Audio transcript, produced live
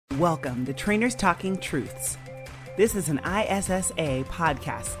Welcome to Trainers Talking Truths. This is an ISSA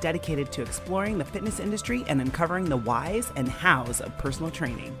podcast dedicated to exploring the fitness industry and uncovering the whys and hows of personal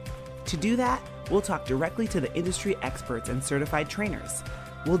training. To do that, we'll talk directly to the industry experts and certified trainers.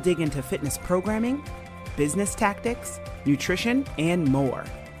 We'll dig into fitness programming, business tactics, nutrition, and more.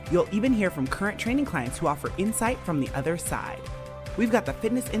 You'll even hear from current training clients who offer insight from the other side. We've got the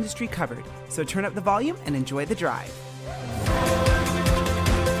fitness industry covered, so turn up the volume and enjoy the drive.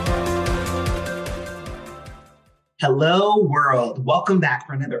 Hello, world. Welcome back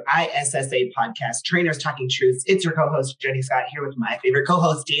for another ISSA podcast, Trainers Talking Truths. It's your co-host, Jenny Scott, here with my favorite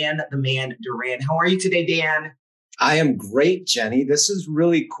co-host, Dan the Man Duran. How are you today, Dan? I am great, Jenny. This is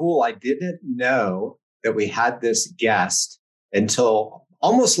really cool. I didn't know that we had this guest until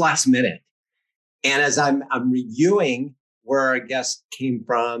almost last minute. And as I'm reviewing where our guest came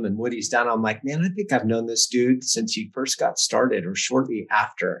from and what he's done, I'm like, man, I think I've known this dude since he first got started or shortly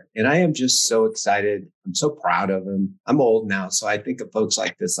after. And I am just so excited. I'm so proud of him. I'm old now, so I think of folks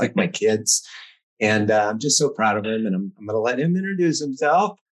like this, like my kids. And I'm just so proud of him. And I'm going to let him introduce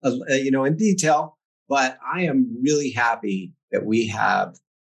himself, in detail. But I am really happy that we have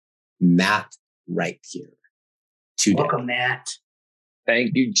Matt Wright here today. Welcome, Matt.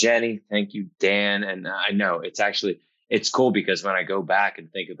 Thank you, Jenny. Thank you, Dan. And I know it's cool because when I go back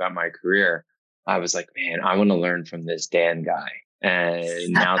and think about my career, I was like, man, I want to learn from this Dan guy.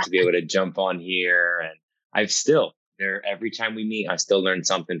 And now to be able to jump on here, and every time we meet, I still learn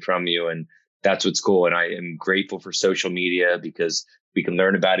something from you. And that's what's cool. And I am grateful for social media because we can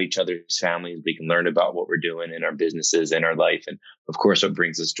learn about each other's families. We can learn about what we're doing in our businesses, in our life. And of course, what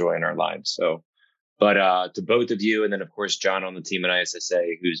brings us joy in our lives. But to both of you, and then of course, John on the team at ISSA,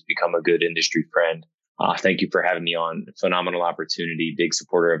 who's become a good industry friend. Thank you for having me on. Phenomenal opportunity, big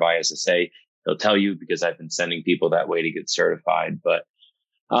supporter of ISSA. They'll tell you because I've been sending people that way to get certified. But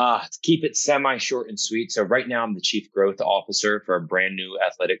to keep it semi-short and sweet. So right now I'm the Chief Growth Officer for a brand new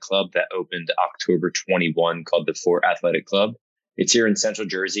athletic club that opened October 21 called the Fort Athletic Club. It's here in Central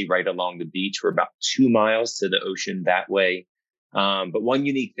Jersey, right along the beach. We're about 2 miles to the ocean that way. But one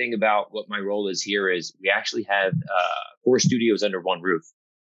unique thing about what my role is here is we actually have 4 studios under one roof.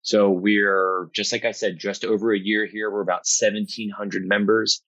 So we're, just like I said, just over a year here. We're about 1,700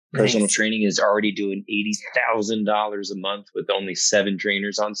 members. Nice. Personal training is already doing $80,000 a month with only 7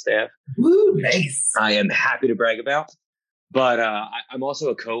 trainers on staff. Woo, nice. I am happy to brag about. But I'm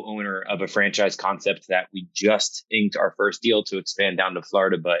also a co-owner of a franchise concept that we just inked our first deal to expand down to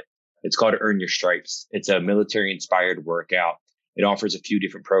Florida, but it's called Earn Your Stripes. It's a military-inspired workout. It offers a few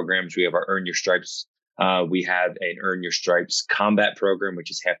different programs. We have our Earn Your Stripes. We have an Earn Your Stripes combat program, which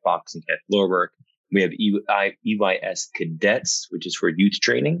is half boxing, half floor work. We have EYS Cadets, which is for youth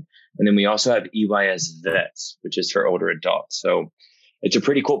training. And then we also have EYS Vets, which is for older adults. So it's a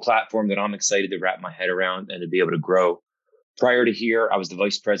pretty cool platform that I'm excited to wrap my head around and to be able to grow. Prior to here, I was the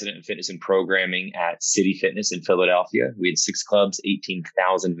vice president of fitness and programming at City Fitness in Philadelphia. We had 6 clubs,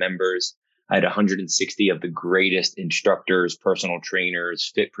 18,000 members. I had 160 of the greatest instructors, personal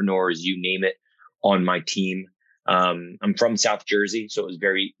trainers, fitpreneurs, you name it, on my team. I'm from South Jersey, so it was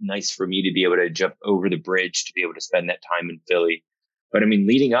very nice for me to be able to jump over the bridge to be able to spend that time in Philly. But I mean,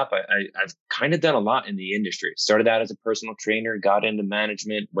 leading up, I've kind of done a lot in the industry. Started out as a personal trainer, got into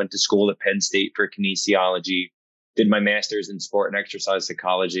management, went to school at Penn State for kinesiology, did my master's in sport and exercise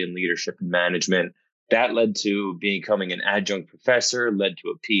psychology and leadership and management. That led to becoming an adjunct professor, led to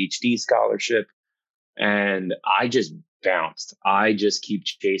a PhD scholarship. And I just bounced. I just keep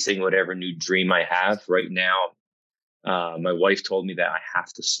chasing whatever new dream I have right now. My wife told me that I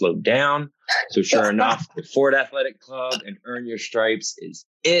have to slow down. So sure enough, the Ford Athletic Club and Earn Your Stripes is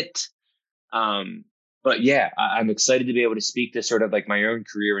it. But yeah, I'm excited to be able to speak to sort of like my own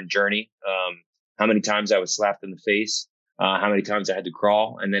career and journey. How many times I was slapped in the face, how many times I had to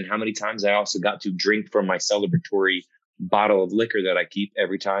crawl, and then how many times I also got to drink from my celebratory bottle of liquor that I keep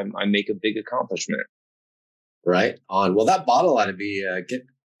every time I make a big accomplishment. Right on. Well, that bottle ought to be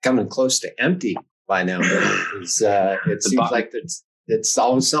coming close to empty by now. It seems like it's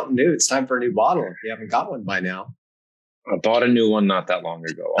always something new. It's time for a new bottle. If you haven't got one by now. I bought a new one not that long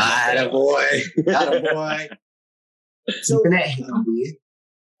ago. Attaboy. So,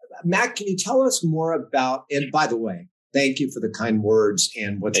 Matt, can you tell us more about, and by the way, thank you for the kind words.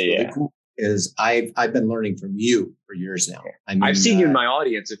 And what's really cool is I've been learning from you for years now. I mean, I've seen you in my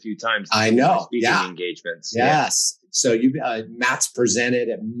audience a few times. I know. Speaking engagements. Yes. Yeah. So Matt's presented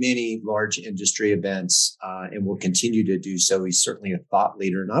at many large industry events and will continue to do so. He's certainly a thought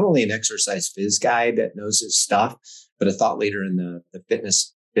leader, not only an exercise phys guy that knows his stuff, but a thought leader in the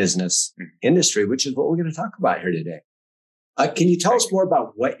fitness business industry, which is what we're going to talk about here today. Can you tell us more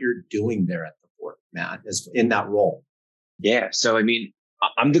about what you're doing there at the fort, Matt, as in that role? Yeah. So, I mean,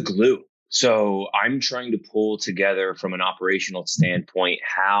 I'm the glue. So I'm trying to pull together from an operational standpoint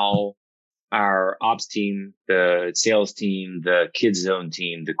how our ops team, the sales team, the kids zone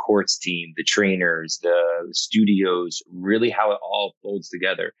team, the courts team, the trainers, the studios, really how it all folds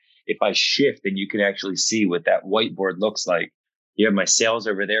together. If I shift, then you can actually see what that whiteboard looks like. You have my sales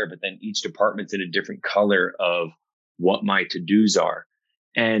over there, but then each department's in a different color of what my to-dos are.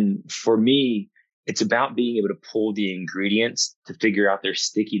 And for me, it's about being able to pull the ingredients to figure out their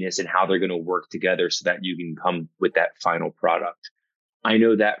stickiness and how they're going to work together so that you can come with that final product. I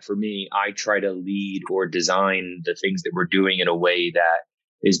know that for me, I try to lead or design the things that we're doing in a way that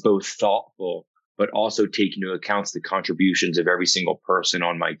is both thoughtful, but also take into account the contributions of every single person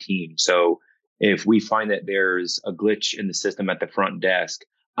on my team. So if we find that there's a glitch in the system at the front desk,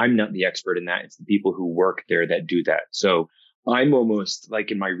 I'm not the expert in that. It's the people who work there that do that. So I'm almost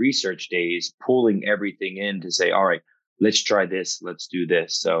like in my research days, pulling everything in to say, all right, let's try this. Let's do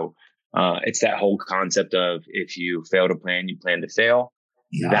this. So it's that whole concept of if you fail to plan, you plan to fail.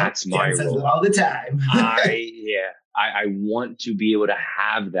 Yeah, that's my role. Says it all the time. I want to be able to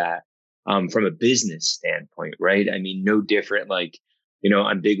have that from a business standpoint, right? I mean, no different. Like,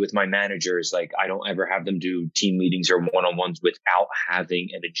 I'm big with my managers. Like, I don't ever have them do team meetings or one-on-ones without having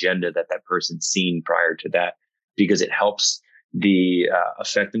an agenda that person's seen prior to that, because it helps the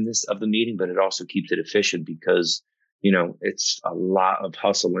effectiveness of the meeting, but it also keeps it efficient because it's a lot of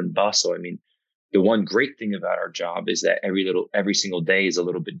hustle and bustle. I mean, the one great thing about our job is that every single day is a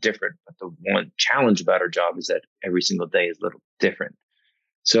little bit different. But the one challenge about our job is that every single day is a little different.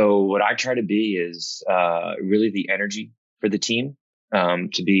 So what I try to be is really the energy for the team,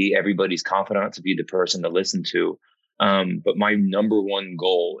 to be everybody's confidant, to be the person to listen to. But my number one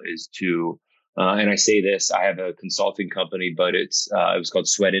goal is to, and I say this, I have a consulting company, but it was called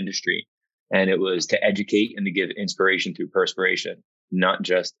Sweat Industry. And it was to educate and to give inspiration through perspiration, not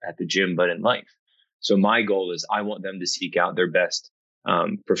just at the gym, but in life. So my goal is I want them to seek out their best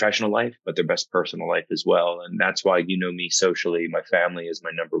professional life, but their best personal life as well. And that's why, me socially, my family is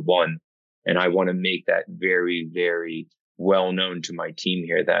my number one. And I want to make that very, very well known to my team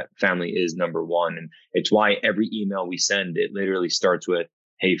here that family is number one. And it's why every email we send, it literally starts with,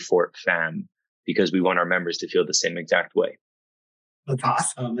 "Hey, Fort Fam," because we want our members to feel the same exact way. That's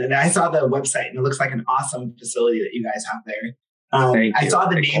awesome. And I saw the website and it looks like an awesome facility that you guys have there. I saw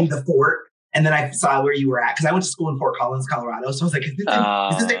the name, the Fort, and then I saw where you were at because I went to school in Fort Collins, Colorado. So I was like, is this it?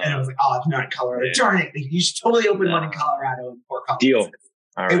 And I was like, oh, it's not in Colorado. Yeah. Darn it. You should totally open one in Colorado in Fort Collins. Deal.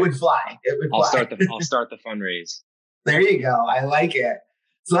 All right. It would fly. I'll start the fundraise. There you go. I like it.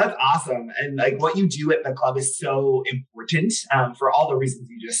 So that's awesome. And like what you do at the club is so important for all the reasons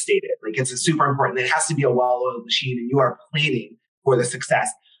you just stated. Like it's super important. It has to be a well-oiled machine and you are planning for the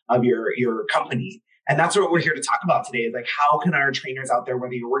success of your company. And that's what we're here to talk about today is like, how can our trainers out there,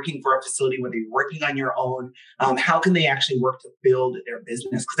 whether you're working for a facility, whether you're working on your own, how can they actually work to build their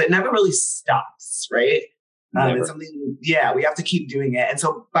business? Because it never really stops, right? It's something, we have to keep doing it. And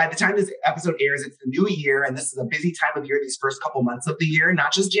so by the time this episode airs, it's the new year. And this is a busy time of year, these first couple months of the year,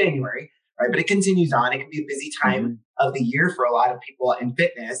 not just January, right? But it continues on. It can be a busy time of the year for a lot of people in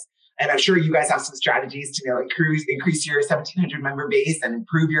fitness. And I'm sure you guys have some strategies to increase your 1,700 member base and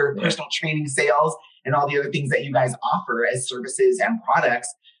improve your personal training sales and all the other things that you guys offer as services and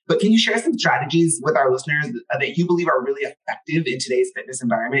products. But can you share some strategies with our listeners that you believe are really effective in today's fitness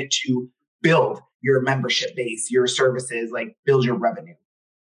environment to build your membership base, your services, like build your revenue?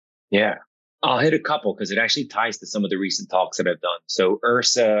 Yeah, I'll hit a couple because it actually ties to some of the recent talks that I've done. So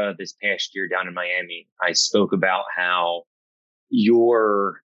URSA this past year down in Miami, I spoke about how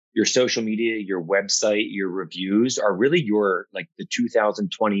your social media, your website, your reviews are really your, like the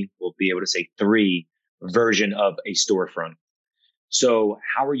 2020, we'll be able to say 3 version of a storefront. So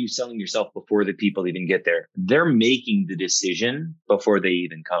how are you selling yourself before the people even get there? They're making the decision before they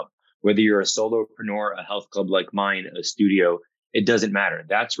even come. Whether you're a solopreneur, a health club like mine, a studio, it doesn't matter.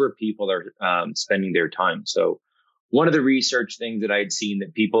 That's where people are spending their time. So one of the research things that I had seen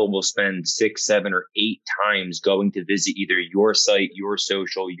that people will spend 6, 7, or 8 times going to visit either your site, your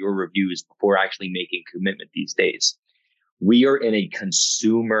social, your reviews before actually making a commitment these days. We are in a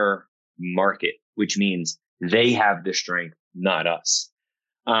consumer market, which means they have the strength, not us.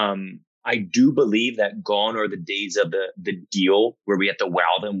 I do believe that gone are the days of the deal where we have to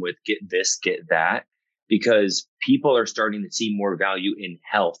wow them with get this, get that, because people are starting to see more value in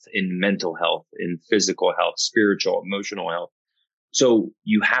health, in mental health, in physical health, spiritual, emotional health. So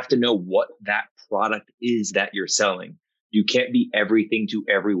you have to know what that product is that you're selling. You can't be everything to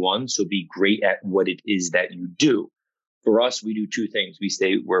everyone. So be great at what it is that you do. for us, we do two things. We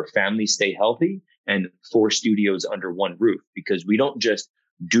stay where families stay healthy and 4 studios under one roof, because we don't just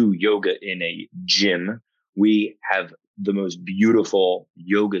do yoga in a gym. We have the most beautiful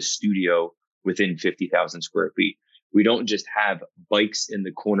yoga studio within 50,000 square feet. We don't just have bikes in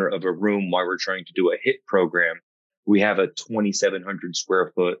the corner of a room while we're trying to do a HIIT program. We have a 2,700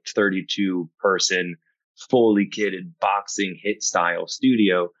 square foot, 32 person, fully kitted boxing HIIT style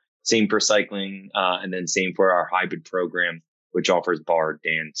studio. Same for cycling, and then same for our hybrid program, which offers bar,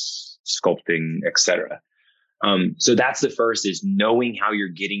 dance, sculpting, etc. So that's the first, is knowing how you're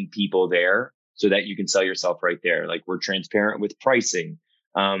getting people there so that you can sell yourself right there. Like, we're transparent with pricing.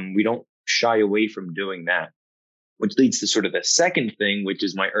 We don't shy away from doing that, which leads to sort of the second thing, which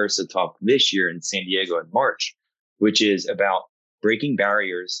is my URSA talk this year in San Diego in March, which is about breaking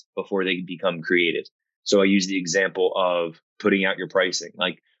barriers before they become created. So I use the example of putting out your pricing.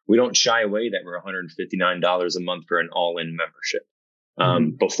 Like, we don't shy away that we're $159 a month for an all-in membership.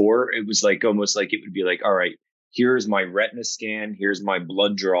 Before, it was like almost like it would be like, all right, here's my retina scan, here's my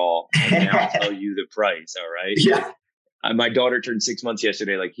blood draw, and now I'll tell you the price. All right. Yeah. My daughter turned 6 months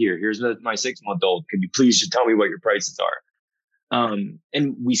yesterday. Like, here's my 6-month-old. Can you please just tell me what your prices are?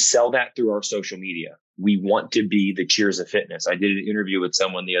 And we sell that through our social media. We want to be the Cheers of fitness. I did an interview with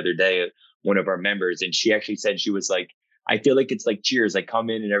someone the other day, one of our members, and she actually said, she was like, I feel like it's like Cheers. I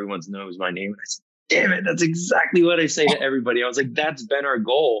come in and everyone knows my name. And I said, damn it, that's exactly what I say to everybody. I was like, that's been our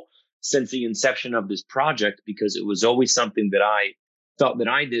goal since the inception of this project, because it was always something that I thought that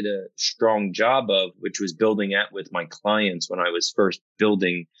I did a strong job of, which was building at with my clients when I was first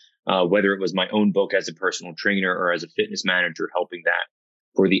building, whether it was my own book as a personal trainer or as a fitness manager, helping that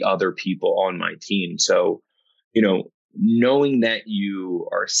for the other people on my team. So, knowing that you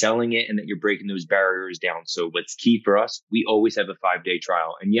are selling it and that you're breaking those barriers down. So what's key for us, we always have a 5-day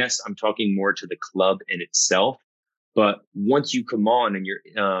trial. And yes, I'm talking more to the club in itself, but once you come on and you're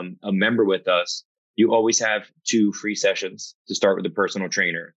a member with us, you always have 2 free sessions to start with a personal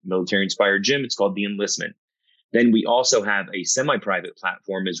trainer. Military inspired gym, it's called the Enlistment. Then we also have a semi-private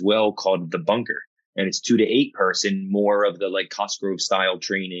platform as well called the Bunker. And it's 2 to 8 person, more of the like Cosgrove style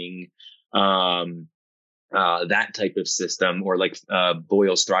training, that type of system, or like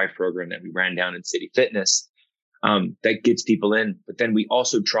Boyle's Thrive program that we ran down in City Fitness, that gets people in. But then we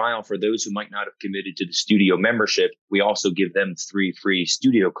also trial for those who might not have committed to the studio membership. We also give them 3 free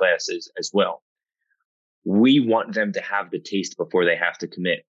studio classes as well. We want them to have the taste before they have to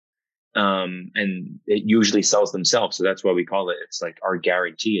commit. And it usually sells themselves. So that's why we call it, it's like our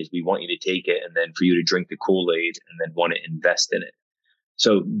guarantee is we want you to take it and then for you to drink the Kool-Aid and then want to invest in it.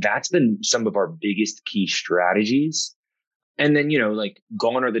 So that's been some of our biggest key strategies. And then,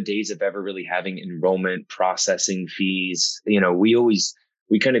 gone are the days of ever really having enrollment processing fees.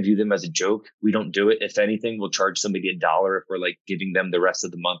 We kind of view them as a joke. We don't do it. If anything, we'll charge somebody $1 if we're like giving them the rest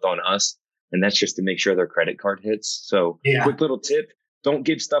of the month on us. And that's just to make sure their credit card hits. So Quick little tip, don't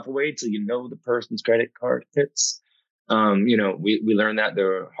give stuff away till you know the person's credit card hits. We learn that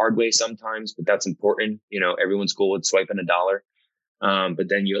the hard way sometimes, but that's important. Everyone's cool with swiping $1. But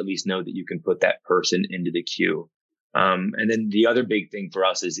then you at least know that you can put that person into the queue. And then the other big thing for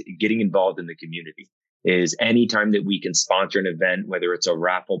us is getting involved in the community. Is anytime that we can sponsor an event, whether it's a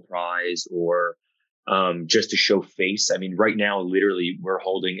raffle prize or just to show face. I mean, right now, literally, we're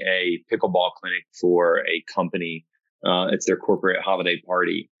holding a pickleball clinic for a company. It's their corporate holiday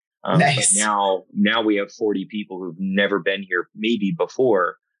party. Nice. But now we have 40 people who've never been here, maybe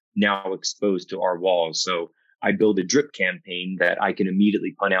before, now exposed to our walls. So I build a drip campaign that I can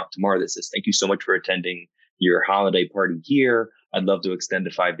immediately punt out tomorrow that says, thank you so much for attending your holiday party here. I'd love to extend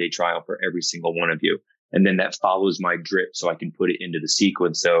a 5-day trial for every single one of you. And then that follows my drip so I can put it into the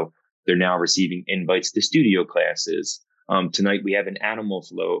sequence. So they're now receiving invites to studio classes. Tonight we have an animal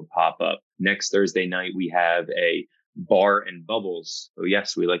flow pop up. Next Thursday night, we have a bar and bubbles. So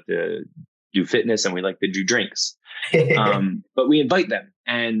yes, we like to do fitness and we like to do drinks. But we invite them,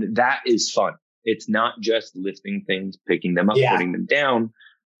 and that is fun. It's not just lifting things, picking them up, putting them down.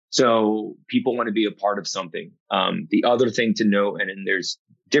 So people want to be a part of something. The other thing to note, and there's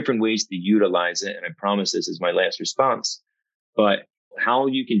different ways to utilize it, and I promise this is my last response, but how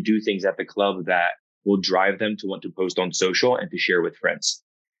you can do things at the club that will drive them to want to post on social and to share with friends.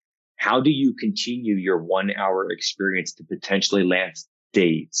 How do you continue your 1-hour experience to potentially last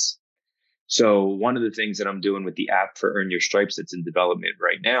days? So one of the things that I'm doing with the app for Earn Your Stripes that's in development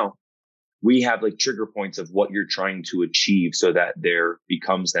right now, we have like trigger points of what you're trying to achieve so that there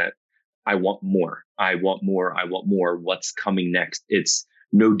becomes that I want more, I want more, I want more. What's coming next? It's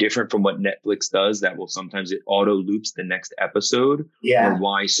no different from what Netflix does. That will sometimes it auto loops the next episode, or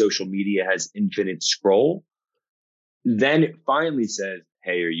why social media has infinite scroll. Then it finally says,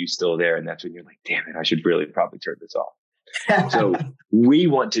 hey, are you still there? And that's when you're like, damn it, I should really probably turn this off. So we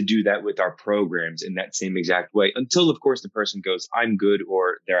want to do that with our programs in that same exact way until, of course, the person goes, I'm good,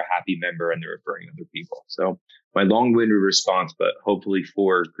 or they're a happy member and they're referring other people. So my long-winded response, but hopefully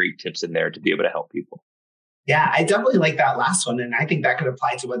 4 great tips in there to be able to help people. Yeah, I definitely like that last one. And I think that could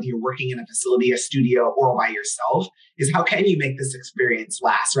apply to whether you're working in a facility, a studio, or by yourself, is how can you make this experience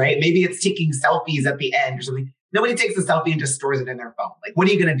last, right? Maybe it's taking selfies at the end or something. Nobody takes a selfie and just stores it in their phone. Like, what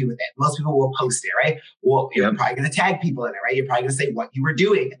are you going to do with it? Most people will post it, right? Well, you're probably going to tag people in it, right? You're probably going to say what you were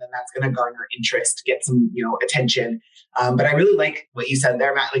doing, and then that's going to garner interest, get some, attention. But I really like what you said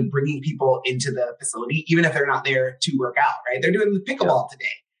there, Matt, like bringing people into the facility, even if they're not there to work out, right? They're doing the pickleball today.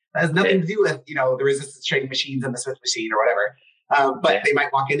 That has nothing to do with, the resistance training machines and the Smith machine or whatever. But they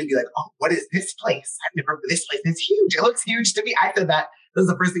might walk in and be like, oh, what is this place? I've never heard of this place. It's huge. It looks huge to me. I said that. This is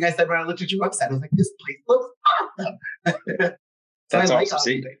the first thing I said when I looked at your website. I was like, this place looks awesome. So that's I like awesome.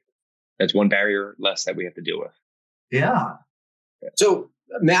 See, that's one barrier less that we have to deal with. Yeah. So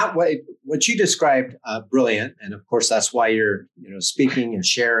Matt, what you described, brilliant. And of course, that's why you're, speaking and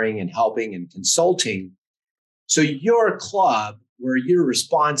sharing and helping and consulting. So your club, where you're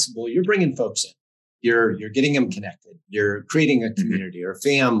responsible, you're bringing folks in, you're getting them connected, you're creating a community or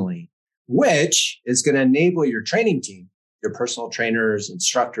family, which is going to enable your training team, your personal trainers,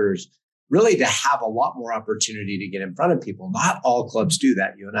 instructors, really to have a lot more opportunity to get in front of people. Not all clubs do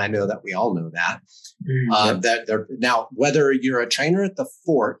that. You and I know that. We all know that. That they're now, whether you're a trainer at the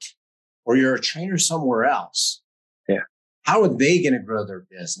Fort or you're a trainer somewhere else, how are they going to grow their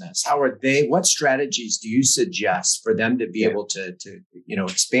business? What strategies do you suggest for them to be able to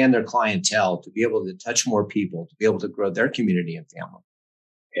expand their clientele, to be able to touch more people, to be able to grow their community and family?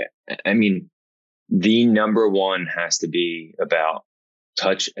 Yeah. I mean, the number one has to be about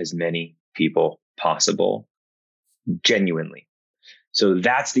touch as many people possible genuinely. So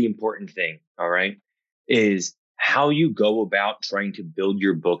that's the important thing. All right. Is how you go about trying to build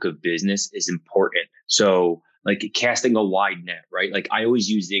your book of business is important. So like casting a wide net, right? Like I always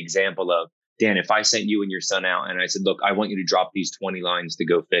use the example of, Dan, if I sent you and your son out and I said, look, I want you to drop these 20 lines to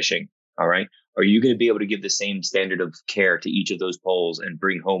go fishing. All right. Are you going to be able to give the same standard of care to each of those poles and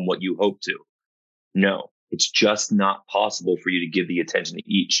bring home what you hope to? No, it's just not possible for you to give the attention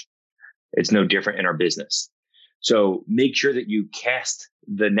to each. It's no different in our business. So make sure that you cast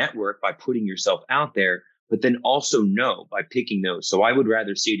the network by putting yourself out there, but then also know by picking those. So I would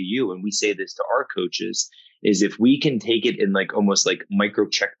rather say to you, and we say this to our coaches, is if we can take it in like almost like micro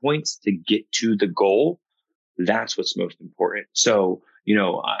checkpoints to get to the goal, that's what's most important. So,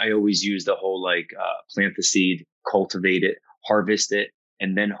 I always use the whole plant the seed, cultivate it, harvest it,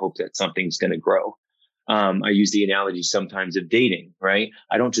 and then hope that something's going to grow. I use the analogy sometimes of dating, right?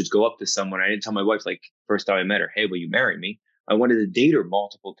 I don't just go up to someone. I didn't tell my wife, first time I met her, hey, will you marry me? I wanted to date her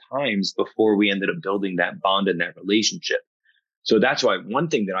multiple times before we ended up building that bond and that relationship. So that's why one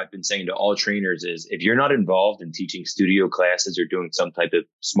thing that I've been saying to all trainers is if you're not involved in teaching studio classes or doing some type of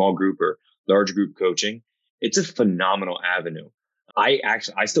small group or large group coaching, it's a phenomenal avenue. I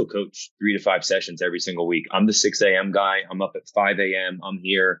still coach 3 to 5 sessions every single week. I'm the 6 a.m. guy. I'm up at 5 a.m. I'm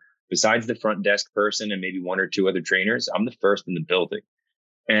here. Besides the front desk person and maybe 1 or 2 other trainers, I'm the first in the building.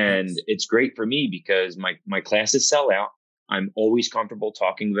 And it's great for me because my classes sell out. I'm always comfortable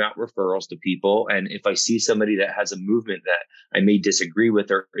talking about referrals to people. And if I see somebody that has a movement that I may disagree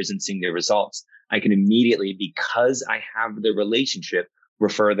with or isn't seeing their results, I can immediately, because I have the relationship,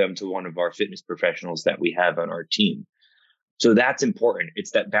 refer them to one of our fitness professionals that we have on our team. So that's important.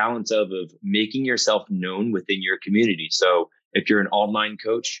 It's that balance of making yourself known within your community. So if you're an online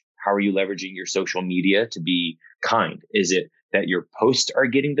coach, how are you leveraging your social media to be kind? Is it that your posts are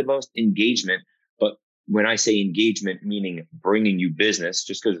getting the most engagement? But when I say engagement, meaning bringing you business,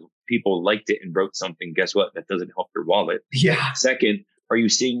 just because people liked it and wrote something, guess what? That doesn't help your wallet. Yeah. Second, are you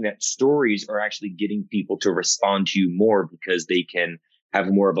seeing that stories are actually getting people to respond to you more because they can have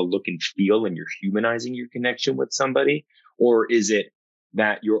more of a look and feel and you're humanizing your connection with somebody? Or is it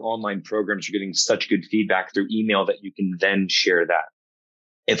that your online programs are getting such good feedback through email that you can then share that?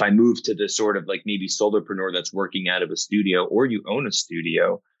 If I move to the sort of maybe solopreneur that's working out of a studio or you own a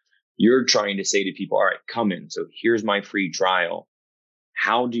studio, you're trying to say to people, all right, come in. So here's my free trial.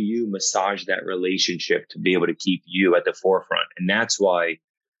 How do you massage that relationship to be able to keep you at the forefront? And that's why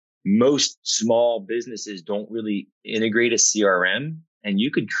most small businesses don't really integrate a CRM, and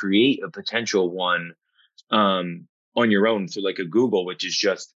you could create a potential one on your own through a Google, which is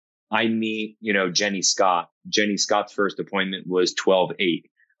just, I meet, Jenny Scott. Jenny Scott's first appointment was 12/8.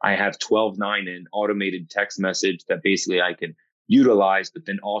 I have 12/9 an automated text message that basically I can utilize, but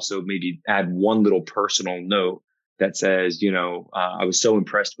then also maybe add one little personal note that says, I was so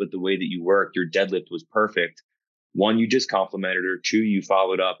impressed with the way that you worked. Your deadlift was perfect. One, you just complimented her. Two, you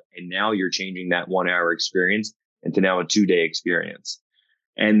followed up, and now you're changing that 1 hour experience into now a 2-day experience.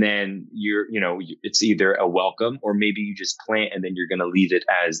 And then it's either a welcome, or maybe you just plant and then you're going to leave it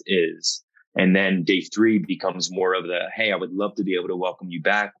as is. And then day 3 becomes more of the, hey, I would love to be able to welcome you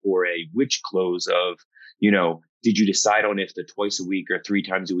back, or a which close of, did you decide on if the twice a week or 3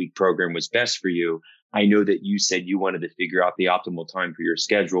 times a week program was best for you? I know that you said you wanted to figure out the optimal time for your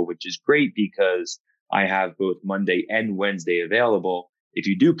schedule, which is great because I have both Monday and Wednesday available. If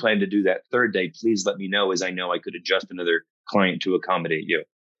you do plan to do that 3rd day, please let me know, as I know I could adjust another client to accommodate you.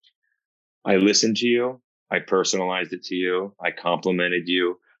 I listened to you. I personalized it to you. I complimented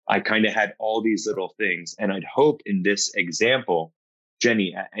you. I kind of had all these little things. And I'd hope in this example,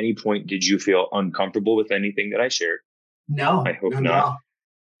 Jenny, at any point, did you feel uncomfortable with anything that I shared? No. I hope not. not.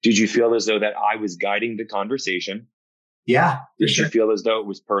 Did you feel as though that I was guiding the conversation? Yeah. Did you feel as though it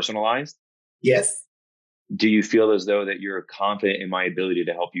was personalized? Yes. Do you feel as though that you're confident in my ability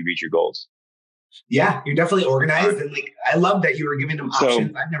to help you reach your goals? Yeah, you're definitely organized. And I love that you were giving them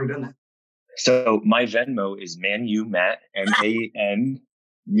options. I've never done that. So my Venmo is Manu, Matt,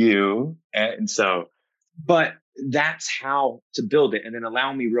 MANU. And so, but that's how to build it. And then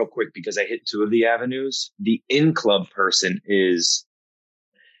allow me real quick, because I hit 2 of the avenues. The in-club person is,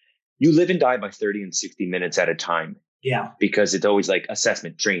 you live and die by 30 and 60 minutes at a time. Yeah. Because it's always like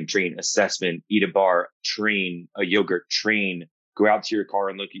assessment, train, assessment, eat a bar, train, a yogurt, train, go out to your car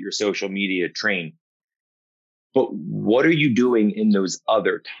and look at your social media, train. But what are you doing in those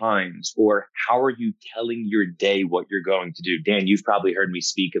other times? Or how are you telling your day what you're going to do? Dan, you've probably heard me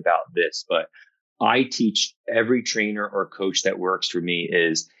speak about this, but I teach every trainer or coach that works for me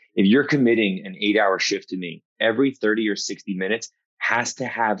is, if you're committing an 8-hour shift to me, every 30 or 60 minutes has to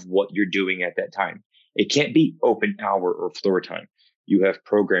have what you're doing at that time. It can't be open hour or floor time. You have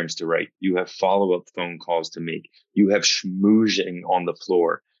programs to write. You have follow-up phone calls to make. You have schmoozing on the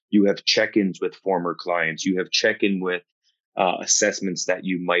floor. You have check-ins with former clients. You have check-in with assessments that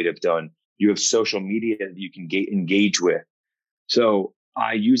you might have done. You have social media that you can engage with. So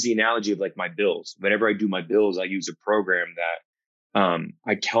I use the analogy of like my bills. Whenever I do my bills, I use a program that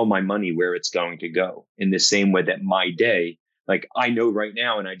I tell my money where it's going to go, in the same way that my day, like I know right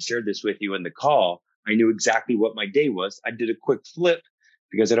now, and I shared this with you in the call, I knew exactly what my day was. I did a quick flip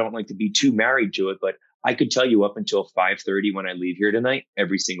because I don't like to be too married to it, but I could tell you up until 5:30 when I leave here tonight,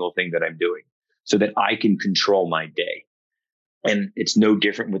 every single thing that I'm doing, so that I can control my day. And it's no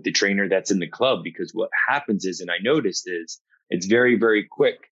different with the trainer that's in the club, because what happens is, and I noticed is, it's very, very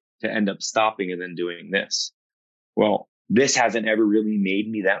quick to end up stopping and then doing this. Well, this hasn't ever really made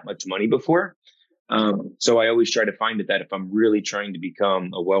me that much money before. So I always try to find it that if I'm really trying to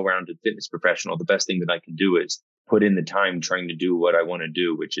become a well-rounded fitness professional, the best thing that I can do is put in the time trying to do what I want to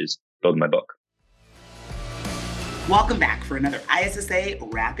do, which is build my book. Welcome back for another ISSA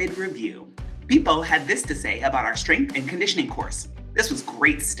Rapid Review. Pipo had this to say about our strength and conditioning course. This was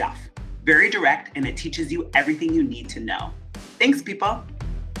great stuff. Very direct, and it teaches you everything you need to know. Thanks, Pipo.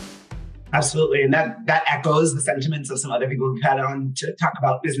 Absolutely. And that echoes the sentiments of some other people we've had on to talk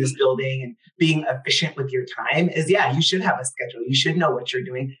about business building and being efficient with your time. Is, yeah, you should have a schedule. You should know what you're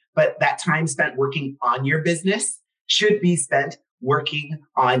doing. But that time spent working on your business should be spent working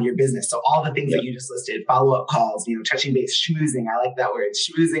on your business. So all the things that you just listed, follow-up calls, touching base, schmoozing. I like that word,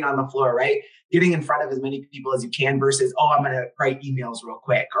 schmoozing on the floor, right? Getting in front of as many people as you can versus, I'm going to write emails real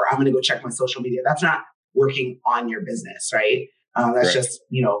quick, or I'm going to go check my social media. That's not working on your business, right? That's just,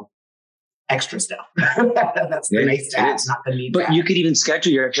 extra stuff. That's the nice to have, not the need. But you could even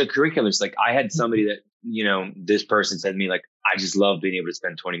schedule your extracurriculars. Like I had somebody that, this person said to me, like, I just love being able to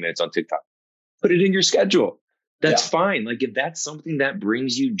spend 20 minutes on TikTok. Put it in your schedule. That's fine. Like if that's something that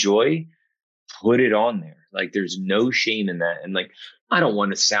brings you joy, put it on there. Like there's no shame in that. And like, I don't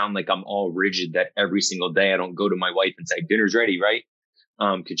want to sound like I'm all rigid that every single day I don't go to my wife and say, dinner's ready, right?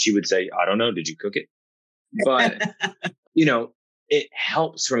 Cause she would say, I don't know. Did you cook it? But, it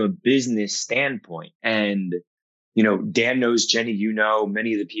helps from a business standpoint. And, Dan knows, Jenny,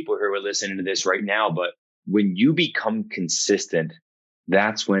 many of the people who are listening to this right now, but when you become consistent,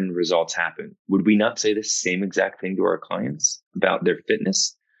 that's when results happen. Would we not say the same exact thing to our clients about their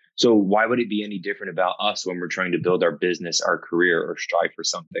fitness? So why would it be any different about us when we're trying to build our business, our career, or strive for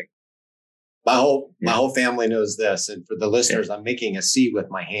something? My whole family knows this. And for the listeners, I'm making a C with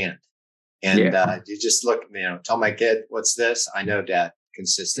my hand. And you just look, tell my kid, what's this? I know, Dad.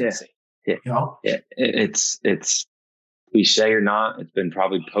 Consistency. It's cliche or not. It's been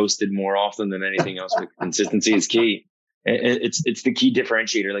probably posted more often than anything else, but consistency is key. It's the key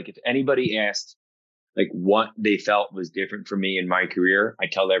differentiator. Like if anybody asked like what they felt was different for me in my career, I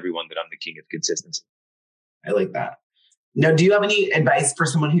tell everyone that I'm the king of consistency. I like that. Now, do you have any advice for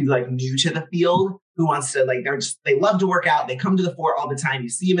someone who's like new to the field, who wants to like, they love to work out. They come to the fort all the time. You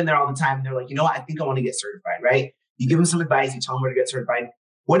see them in there all the time. And they're like, you know what? I think I want to get certified, right? You give them some advice. You tell them where to get certified.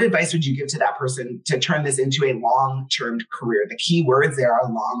 What advice would you give to that person to turn this into a long-term career? The key words there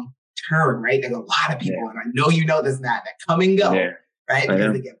are long-term, right? There's a lot of people, and I know you know this, Matt, that come and go, right?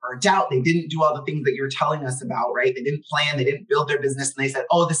 Because they get burnt out. They didn't do all the things that you're telling us about, right? They didn't plan. They didn't build their business. And they said,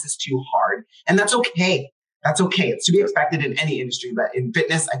 oh, this is too hard. And that's okay. That's okay. It's to be expected in any industry, but in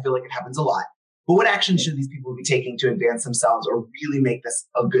fitness, I feel like it happens a lot. But what action should these people be taking to advance themselves or really make this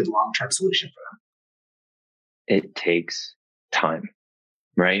a good long-term solution for them? It takes time,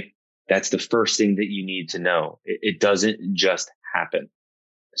 right? That's the first thing that you need to know. It doesn't just happen.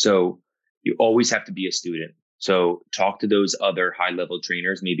 So you always have to be a student. So talk to those other high-level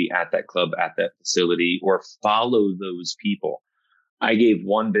trainers, maybe at that club, at that facility, or follow those people. I gave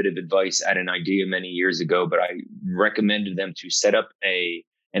one bit of advice at an idea many years ago, but I recommended them to set up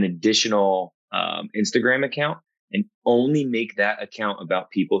an additional Instagram account and only make that account about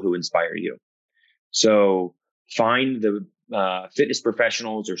people who inspire you. So find the fitness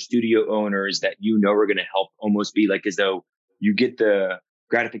professionals or studio owners that you know are going to help, almost be like as though you get the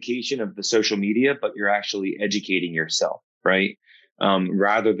gratification of the social media, but you're actually educating yourself, right?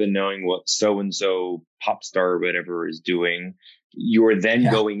 Rather than knowing what so-and-so pop star or whatever is doing, you're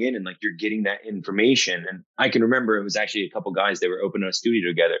then going in and like you're getting that information. And I can remember it was actually a couple guys, they were opening a studio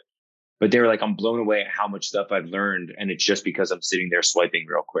together, but they were like, I'm blown away at how much stuff I've learned. And it's just because I'm sitting there swiping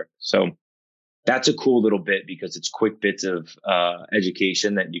real quick. So that's a cool little bit because it's quick bits of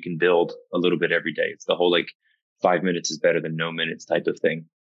education that you can build a little bit every day. It's the whole like 5 minutes is better than no minutes type of thing,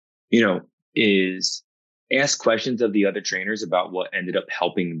 is ask questions of the other trainers about what ended up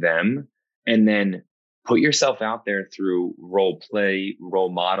helping them, and then put yourself out there through role play,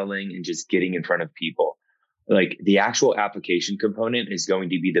 role modeling, and just getting in front of people. Like the actual application component is going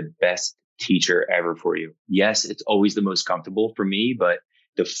to be the best teacher ever for you. Yes, it's always the most comfortable for me, but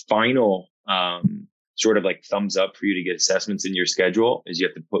the final sort of like thumbs up for you to get assessments in your schedule is you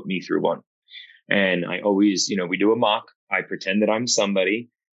have to put me through one. And I always, we do a mock. I pretend that I'm somebody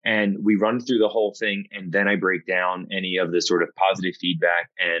and we run through the whole thing. And then I break down any of the sort of positive feedback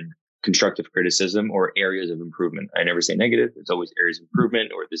and constructive criticism or areas of improvement. I never say negative. It's always areas of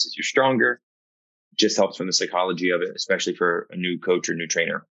improvement or this is your stronger. Just helps from the psychology of it, especially for a new coach or new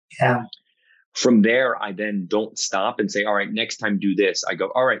trainer. Yeah. From there, I then don't stop and say, all right, next time do this. I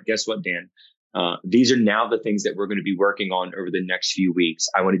go, all right, guess what, Dan? These are now the things that we're going to be working on over the next few weeks.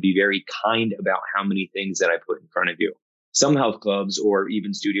 I want to be very kind about how many things that I put in front of you. Some health clubs or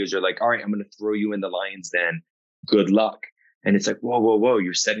even studios are like, all right, I'm going to throw you in the lion's den. Good luck. And it's like, whoa,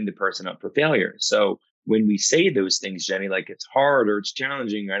 you're setting the person up for failure. So when we say those things, Jenny, like it's hard or it's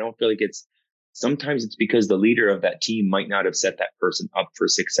challenging, I don't feel like sometimes it's because the leader of that team might not have set that person up for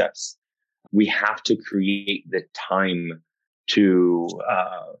success. We have to create the time to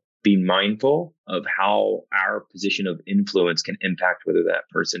be mindful of how our position of influence can impact whether that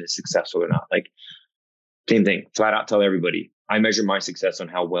person is successful or not. Like same thing, flat out tell everybody, I measure my success on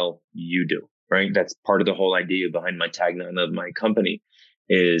how well you do, right? That's part of the whole idea behind my tagline of my company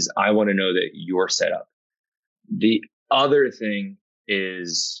is I want to know that you're set up. The other thing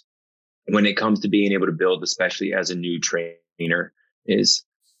is when it comes to being able to build, especially as a new trainer, is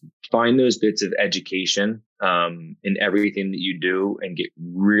find those bits of education in everything that you do and get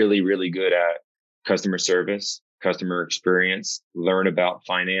really, really good at customer service, customer experience, learn about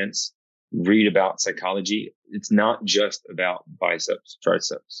finance, read about psychology. It's not just about biceps,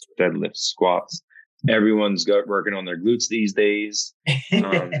 triceps, deadlifts, squats. Everyone's working on their glutes these days.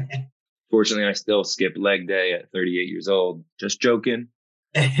 Fortunately, I still skip leg day at 38 years old. Just joking.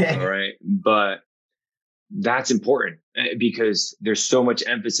 All right. But that's important because there's so much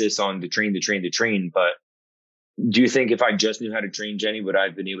emphasis on the train. But do you think if I just knew how to train, Jenny, would I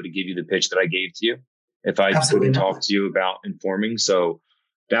have been able to give you the pitch that I gave to you if I wouldn't talk to you about informing? So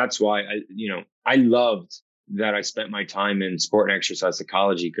that's why I loved that I spent my time in sport and exercise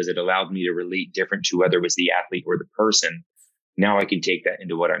psychology because it allowed me to relate different to whether it was the athlete or the person. Now I can take that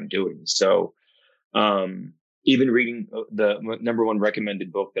into what I'm doing. So, even reading the number one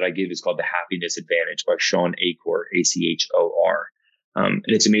recommended book that I give is called The Happiness Advantage by Sean Achor, Achor. And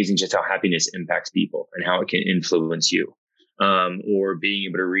it's amazing just how happiness impacts people and how it can influence you. Or being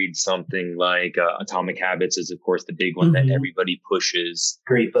able to read something like Atomic Habits is, of course, the big one that everybody pushes.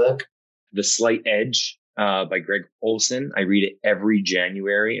 Great book. The Slight Edge by Greg Olson. I read it every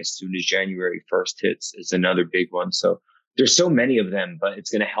January. As soon as January 1st hits, it's another big one. So there's so many of them, but it's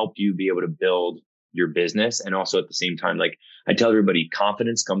going to help you be able to build your business. And also at the same time, like I tell everybody,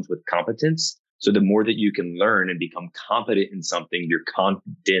 confidence comes with competence. So the more that you can learn and become competent in something, your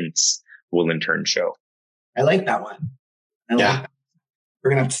confidence will in turn show. I like that one. Like that. We're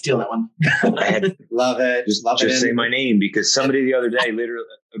going to have to steal that one. Love it. Just say my name, because somebody the other day, literally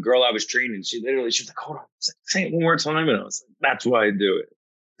a girl I was training, she was like, hold on, say it one more time. And I was like, that's why I do it.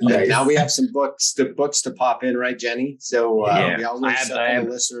 Nice. Now we have some books to pop in, right, Jenny? So we always I have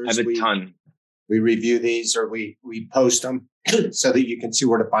listeners. a ton. We review these, or we post them so that you can see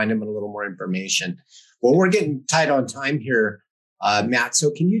where to find them and a little more information. Well, we're getting tight on time here, Matt.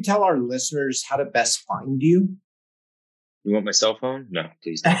 So can you tell our listeners how to best find you? You want my cell phone? No,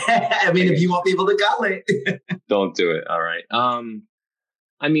 please don't. I mean, if you want people to call it. Don't do it. All right.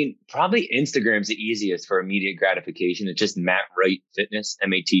 I mean, probably Instagram's the easiest for immediate gratification. It's just Matt Wright Fitness,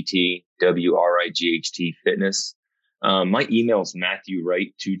 MattWright Fitness. My email is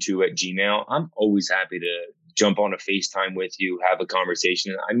MatthewWright22@gmail. I'm always happy to jump on a FaceTime with you, have a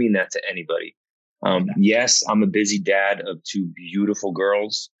conversation. I mean that to anybody. Yes, I'm a busy dad of two beautiful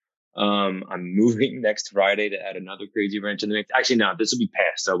girls. I'm moving next Friday to add another crazy wrench in the mix. Actually, no, this will be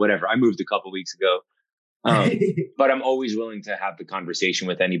past. So whatever. I moved a couple weeks ago. But I'm always willing to have the conversation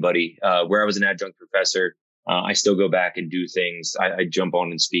with anybody. Where I was an adjunct professor, I still go back and do things. I jump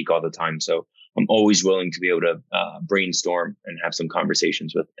on and speak all the time. So I'm always willing to be able to brainstorm and have some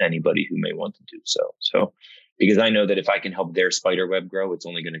conversations with anybody who may want to do so. So because I know that if I can help their spider web grow, it's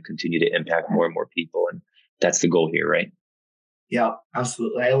only going to continue to impact more and more people. And that's the goal here, right? Yeah,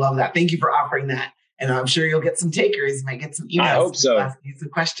 absolutely. I love that. Thank you for offering that. And I'm sure you'll get some takers. You might get some emails. I hope so. Ask you some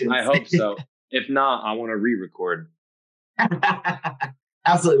questions. I hope so. If not, I want to re-record.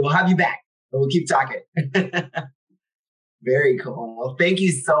 Absolutely. We'll have you back. We'll keep talking. Very cool. Well, thank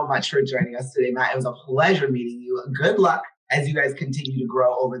you so much for joining us today, Matt. It was a pleasure meeting you. Good luck as you guys continue to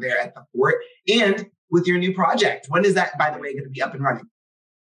grow over there at the fort and with your new project. When is that, by the way, going to be up and running?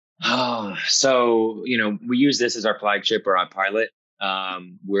 So, we use this as our flagship or our pilot.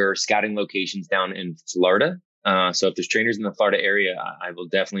 We're scouting locations down in Florida. So if there's trainers in the Florida area, I will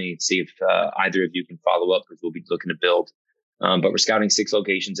definitely see if either of you can follow up, because we'll be looking to build. But we're scouting 6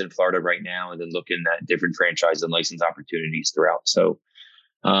 locations in Florida right now, and then looking at different franchise and license opportunities throughout. So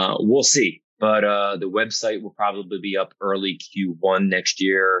we'll see. But the website will probably be up early Q1 next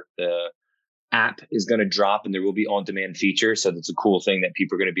year. The app is going to drop, and there will be on-demand features. So that's a cool thing that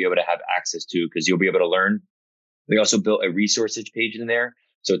people are going to be able to have access to, because you'll be able to learn. We also built a resources page in there.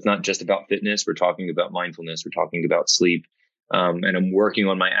 So it's not just about fitness. We're talking about mindfulness. We're talking about sleep. And I'm working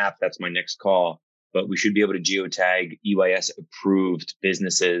on my app. That's my next call. But we should be able to geotag EYS approved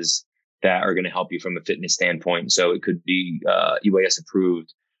businesses that are going to help you from a fitness standpoint. So it could be EYS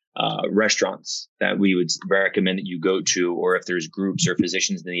approved restaurants that we would recommend that you go to, or if there's groups or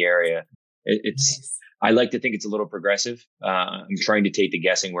physicians in the area. It's I like to think it's a little progressive. I'm trying to take the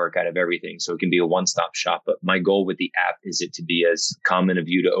guessing work out of everything, so it can be a one-stop shop. But my goal with the app is it to be as common of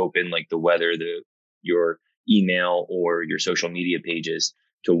you to open, like the weather, your email or your social media pages,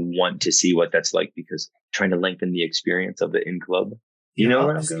 to want to see what that's like, because I'm trying to lengthen the experience of the in-club. You know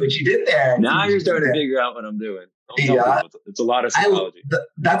what I'm doing? What you did there. Now you're starting to figure out what I'm doing. Yeah. It's a lot of psychology.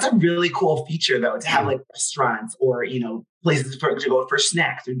 That's a really cool feature, though, to have like restaurants or, places to go for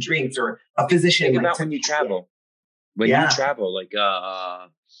snacks or drinks, or a physician. Think about when you travel. You travel, like, I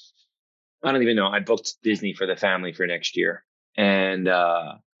don't even know. I booked Disney for the family for next year. And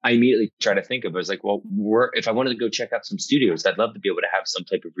I immediately try to think of it as like, well, if I wanted to go check out some studios, I'd love to be able to have some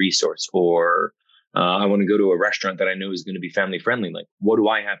type of resource, or I want to go to a restaurant that I know is going to be family friendly. Like, what do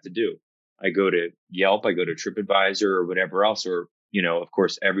I have to do? I go to Yelp, I go to TripAdvisor or whatever else, or, of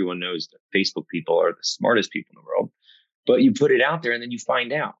course, everyone knows that Facebook people are the smartest people in the world, but you put it out there and then you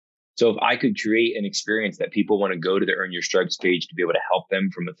find out. So if I could create an experience that people want to go to the Earn Your Stripes page to be able to help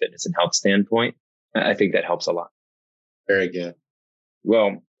them from a fitness and health standpoint, I think that helps a lot. Very good.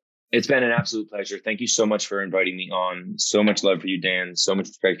 Well, it's been an absolute pleasure. Thank you so much for inviting me on. So much love for you, Dan. So much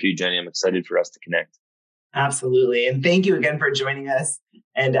respect for you, Jenny. I'm excited for us to connect. Absolutely. And thank you again for joining us.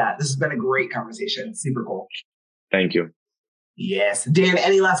 And this has been a great conversation. Super cool. Thank you. Yes. Dan,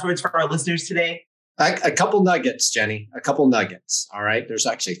 any last words for our listeners today? A couple nuggets, Jenny. A couple nuggets. All right. There's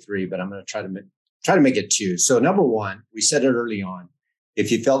actually 3, but I'm going to try to make it 2. So number 1, we said it early on.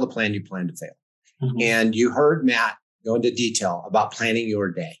 If you fail to plan, you plan to fail. Mm-hmm. And you heard Matt go into detail about planning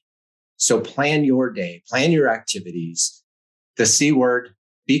your day. So plan your day, plan your activities. The C word,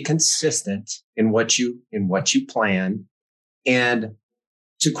 be consistent in what you plan. And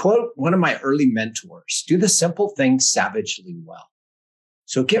to quote one of my early mentors, do the simple things savagely well.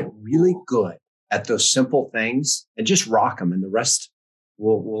 So get really good at those simple things and just rock them, and the rest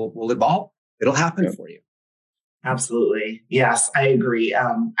will evolve. it'll happen for you. Absolutely. Yes, I agree.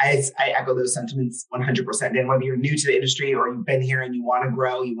 I echo those sentiments 100%. And whether you're new to the industry or you've been here and you want to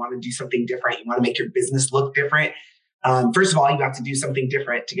grow, you want to do something different, you want to make your business look different. First of all, you have to do something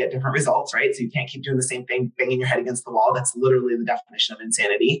different to get different results, right? So you can't keep doing the same thing, banging your head against the wall. That's literally the definition of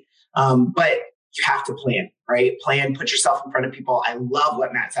insanity. But you have to plan, right? Plan, put yourself in front of people. I love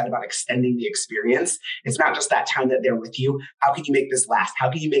what Matt said about extending the experience. It's not just that time that they're with you. How can you make this last? How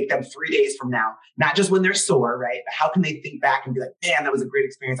can you make them 3 days from now? Not just when they're sore, right? But how can they think back and be like, man, that was a great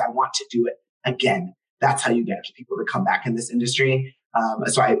experience. I want to do it again. That's how you get people to come back in this industry.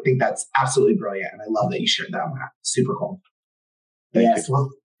 So I think that's absolutely brilliant. And I love that you shared that, Matt. Super cool. Yes. Well,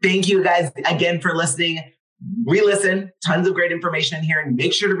 thank you guys again for listening. Re-listen, tons of great information in here, and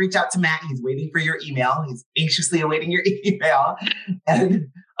make sure to reach out to Matt. He's waiting for your email. He's anxiously awaiting your email. And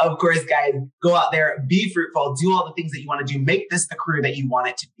of course, guys, go out there, be fruitful, do all the things that you want to do. Make this the career that you want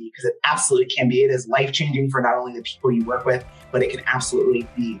it to be, because it absolutely can be. It is life-changing for not only the people you work with, but it can absolutely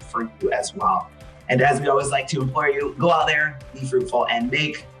be for you as well. And as we always like to implore you, go out there, be fruitful, and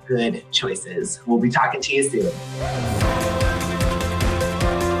make good choices. We'll be talking to you soon.